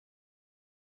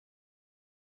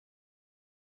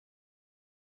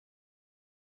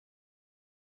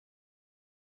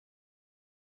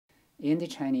in the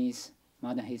Chinese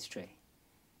modern history,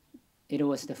 it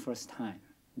was the first time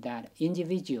that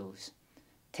individuals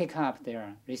take up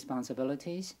their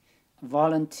responsibilities,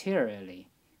 voluntarily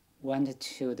went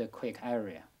to the quake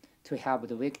area to help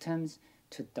the victims,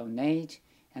 to donate,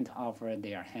 and to offer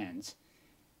their hands.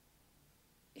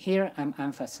 Here I'm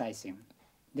emphasizing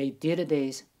they did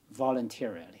this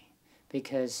voluntarily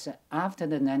because after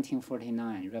the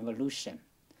 1949 revolution,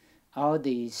 all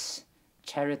these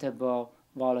charitable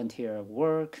volunteer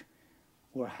work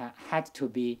had to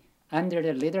be under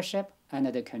the leadership and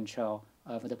the control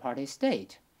of the party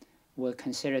state, were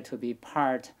considered to be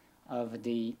part of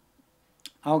the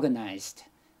organized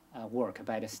work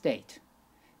by the state.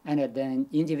 And then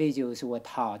individuals were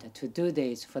taught to do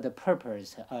this for the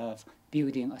purpose of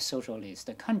building a socialist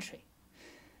country.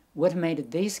 What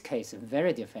made this case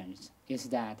very different is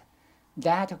that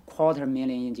 250,000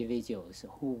 individuals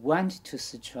who went to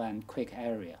Sichuan quake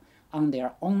area on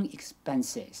their own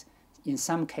expenses, in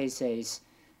some cases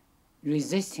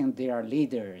resisting their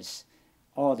leaders'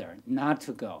 order not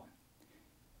to go,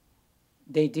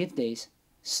 they did this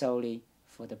solely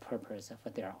for the purpose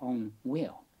of their own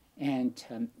will. And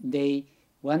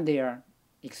when they are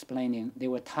explaining, they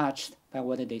were touched by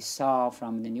what they saw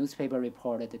from the newspaper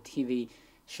report, the TV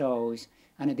shows,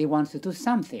 and they want to do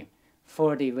something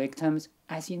for the victims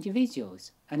as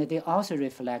individuals. And they also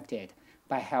reflected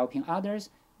by helping others,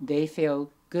 they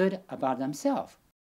feel good about themselves.